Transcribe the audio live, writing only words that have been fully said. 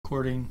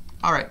recording.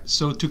 Alright,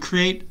 so to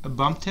create a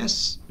bump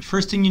test, the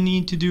first thing you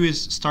need to do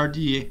is start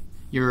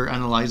your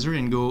analyzer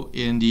and go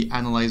in the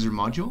analyzer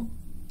module.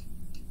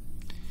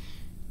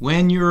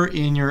 When you're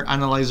in your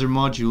analyzer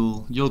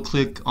module, you'll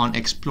click on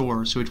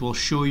explore, so it will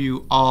show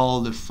you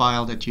all the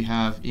file that you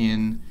have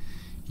in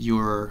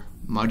your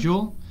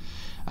module.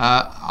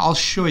 I'll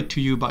show it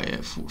to you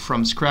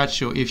from scratch.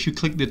 So if you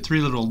click the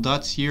three little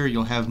dots here,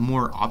 you'll have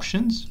more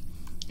options,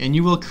 and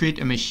you will create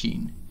a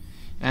machine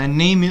and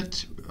name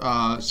it.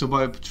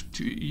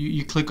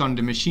 You click on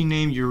the machine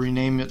name, you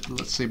rename it,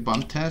 let's say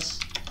bump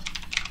test.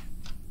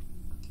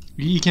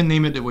 You can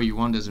name it the way you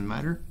want, doesn't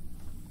matter.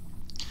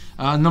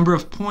 Number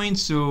of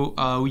points,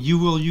 so you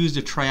will use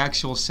the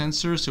triaxial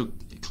sensor, so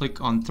click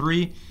on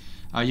 3.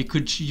 You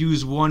could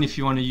use 1 if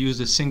you want to use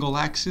the single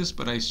axis,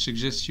 but I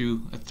suggest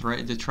you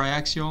the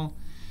triaxial.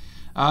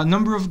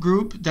 Number of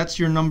group, that's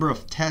your number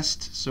of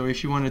tests. So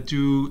if you want to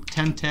do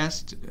 10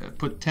 tests,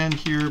 put 10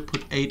 here,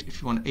 put 8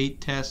 if you want 8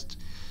 tests.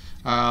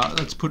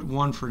 Let's put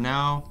 1 for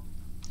now.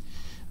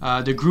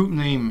 The group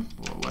name,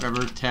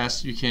 whatever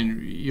test,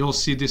 you'll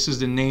see this is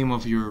the name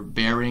of your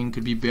bearing,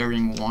 could be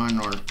bearing 1,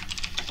 or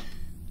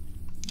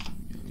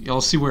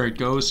you'll see where it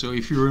goes. So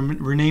if you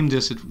rename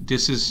this,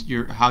 this is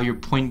how your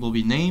point will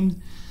be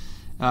named.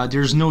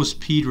 There's no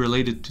speed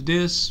related to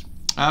this.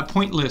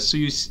 Point list, so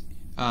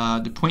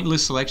the point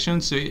list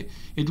selection, so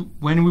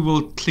when we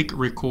will click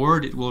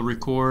record, it will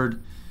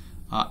record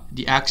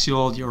the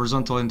axial, the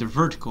horizontal, and the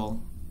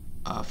vertical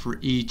for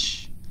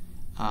each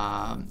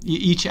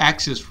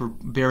axis for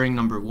bearing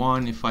number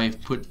 1. If I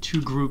put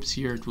 2 groups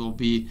here, it will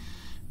be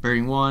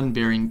bearing 1,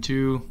 bearing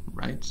 2,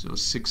 right? So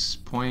 6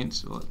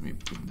 points. So let me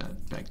put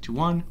that back to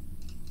 1.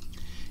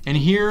 And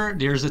here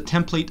there's a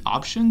template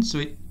option.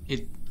 So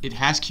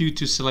it asks you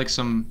to select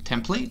some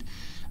template.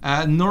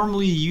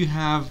 Normally you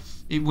have,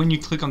 when you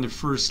click on the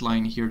first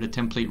line here, the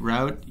template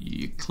route,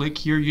 you click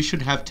here, you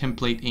should have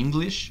template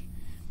English.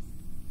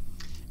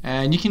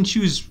 And you can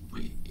choose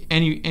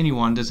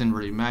anyone, doesn't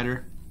really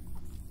matter.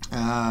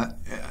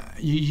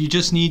 You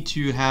just need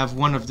to have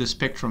one of the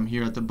spectrum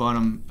here at the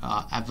bottom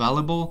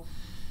available.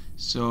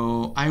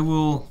 So I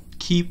will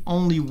keep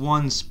only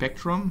one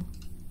spectrum.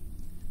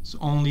 So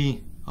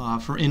only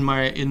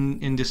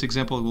in this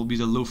example it will be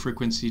the low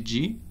frequency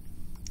G.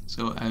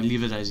 So I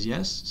leave it as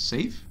yes,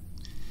 save.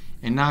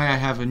 And now I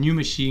have a new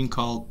machine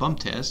called bump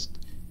test.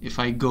 If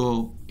I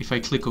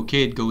click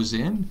OK, it goes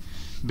in.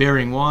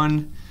 Bearing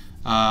 1,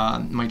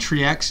 my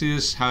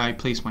tri-axis, how I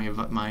place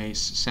my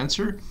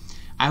sensor.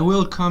 I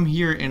will come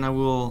here and I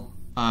will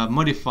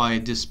modify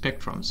this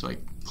spectrum. So I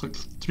click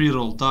 3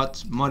 little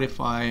dots,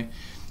 modify.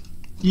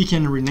 You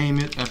can rename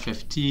it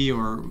FFT,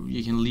 or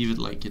you can leave it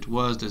like it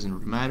was, doesn't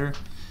really matter.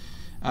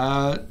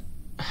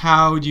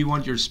 How do you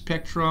want your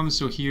spectrum?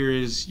 So here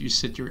is, you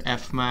set your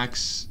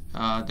Fmax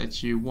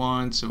that you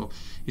want. So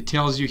it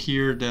tells you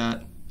here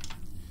that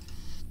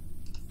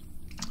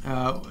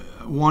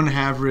 1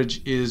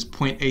 average is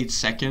 0.8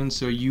 seconds.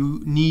 So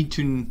you need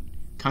to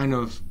kind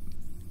of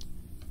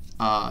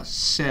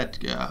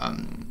set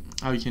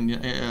how you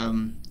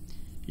can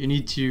you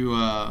need to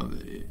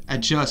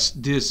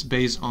adjust this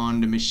based on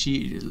the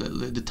machine,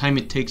 the time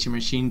it takes your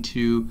machine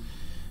to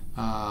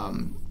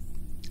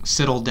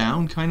settle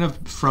down, kind of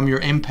from your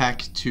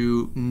impact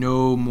to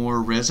no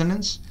more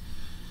resonance.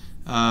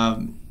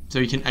 So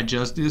you can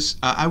adjust this.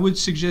 I would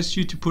suggest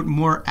you to put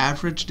more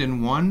average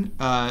than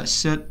 1.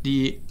 Set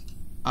the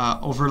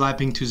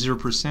overlapping to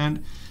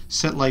 0%.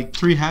 Set like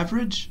 3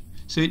 average.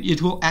 So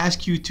it will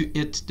ask you to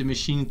hit the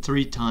machine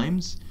 3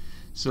 times.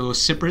 So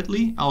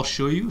separately, I'll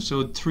show you.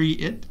 So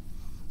 3 hit.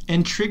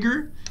 And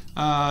trigger,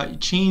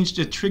 change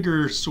the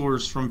trigger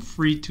source from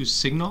free to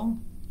signal.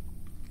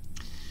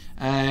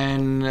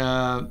 And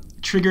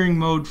triggering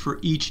mode for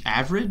each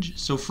average.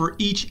 So for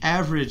each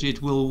average,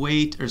 it will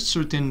wait a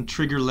certain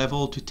trigger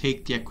level to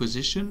take the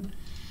acquisition.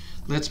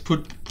 Let's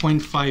put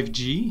 0.5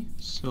 G,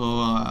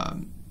 so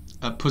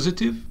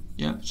positive.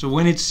 Yeah. So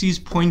when it sees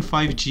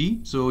 0.5 G,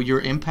 so your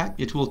impact,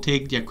 it will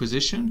take the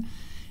acquisition,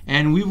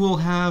 and we will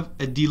have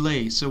a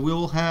delay. So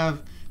we'll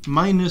have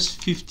minus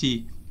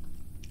 50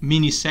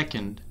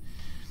 millisecond.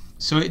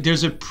 So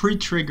there's a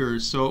pre-trigger.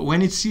 So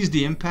when it sees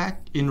the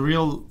impact in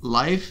real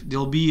life,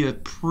 there'll be a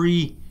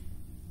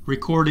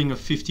pre-recording of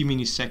 50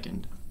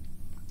 millisecond.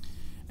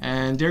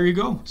 And there you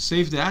go.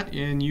 Save that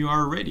and you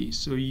are ready.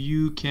 So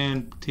you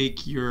can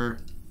take your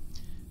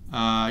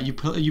you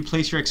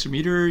place your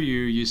accelerometer,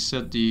 you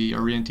set the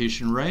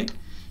orientation right,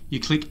 you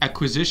click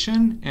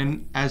acquisition,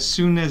 and as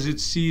soon as it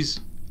sees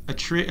a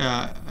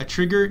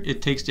trigger,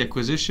 it takes the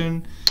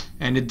acquisition,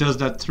 and it does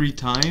that 3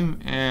 times,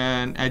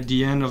 and at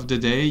the end of the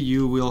day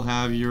you will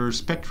have your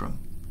spectrum.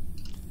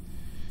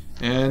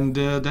 And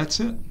that's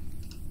it.